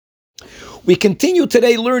We continue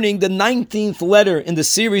today learning the 19th letter in the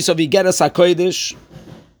series of Igeres HaKodesh.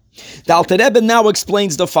 The Alter Rebbe now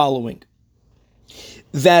explains the following: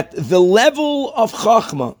 that the level of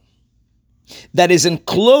Chachma that is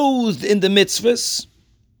enclosed in the mitzvahs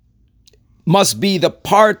must be the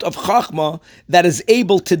part of Chachma that is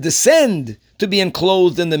able to descend to be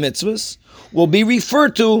enclosed in the mitzvahs, will be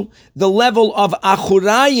referred to the level of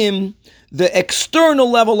Achurayim, the external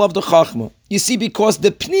level of the Chachma. You see, because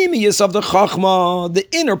the pnimius of the Chachma, the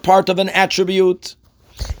inner part of an attribute,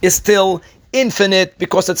 is still infinite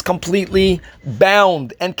because it's completely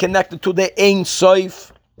bound and connected to the Ein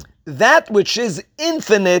Sof. That which is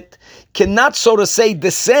infinite cannot, so to say,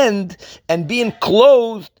 descend and be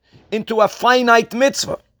enclosed into a finite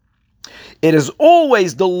mitzvah. It is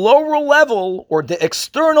always the lower level or the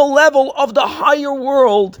external level of the higher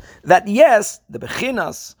world that, yes, the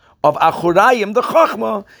Bechinas of Achurayim, the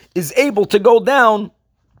Chachma, is able to go down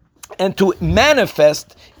and to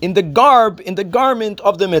manifest in the garment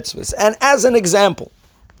of the mitzvahs. And as an example,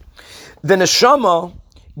 the Neshama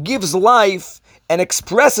gives life and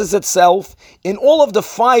expresses itself in all of the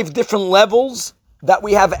 5 different levels that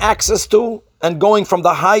we have access to, and going from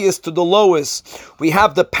the highest to the lowest. We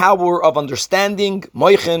have the power of understanding,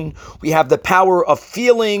 moichin. We have the power of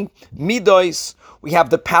feeling, midos. We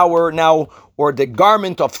have the power now, or the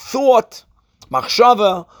garment of thought,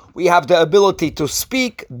 machshava. We have the ability to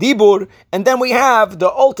speak, dibur. And then we have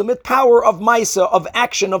the ultimate power of maisa, of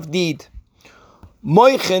action, of deed.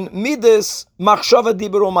 Moichin, midas, machshava,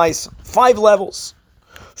 dibur, maisa. 5 levels.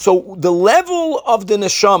 So the level of the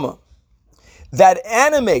neshama that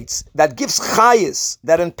animates, that gives chayis,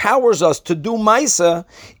 that empowers us to do maisa,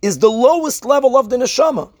 is the lowest level of the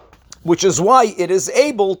neshama, which is why it is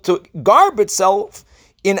able to garb itself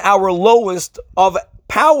in our lowest of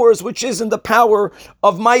powers, which is in the power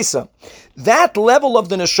of maisa. That level of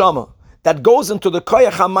the neshama that goes into the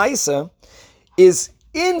koyach ha-maisa is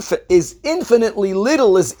infinitely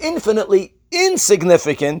little, is infinitely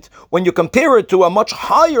insignificant when you compare it to a much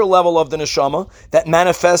higher level of the neshama that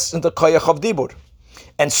manifests in the koyach of dibur.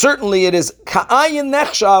 And certainly it is ka'ayin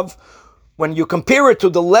nechshav when you compare it to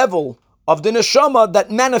the level of the neshama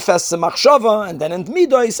that manifests in machshava, and then in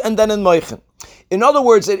midos, and then in moichin. In other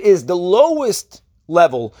words, it is the lowest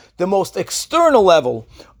level, the most external level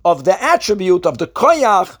of the attribute of the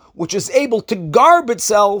koyach, which is able to garb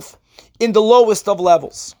itself in the lowest of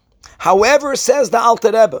levels. However, says the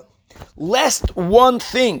Alter Rebbe, lest one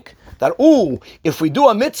think that, if we do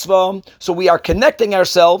a mitzvah, so we are connecting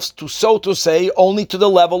ourselves to, so to say, only to the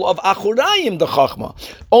level of Achurayim, the Chachma,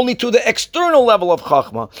 only to the external level of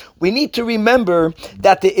Chachma. We need to remember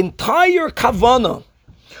that the entire kavanah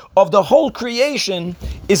of the whole creation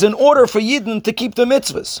is in order for Yidden to keep the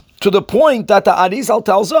mitzvahs, to the point that the Arizal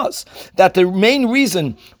tells us that the main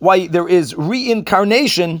reason why there is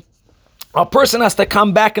reincarnation, a person has to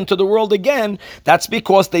come back into the world again, that's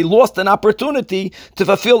because they lost an opportunity to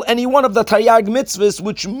fulfill any one of the Taryag mitzvahs,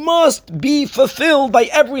 which must be fulfilled by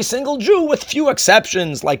every single Jew, with few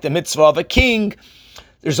exceptions, like the mitzvah of a king.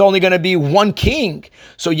 There's only going to be one king,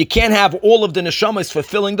 so you can't have all of the neshamas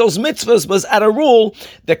fulfilling those mitzvahs, but at a rule,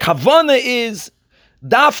 the kavanah is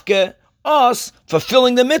dafke, us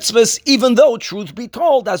fulfilling the mitzvahs, even though, truth be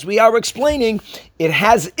told, as we are explaining, it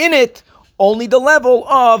has in it only the level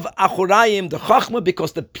of Achurayim, the Chachma,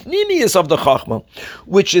 because the pnimius of the Chachma,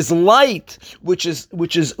 which is light, which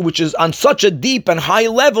is on such a deep and high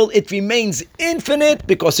level, it remains infinite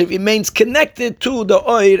because it remains connected to the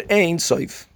Oir Ein Sof.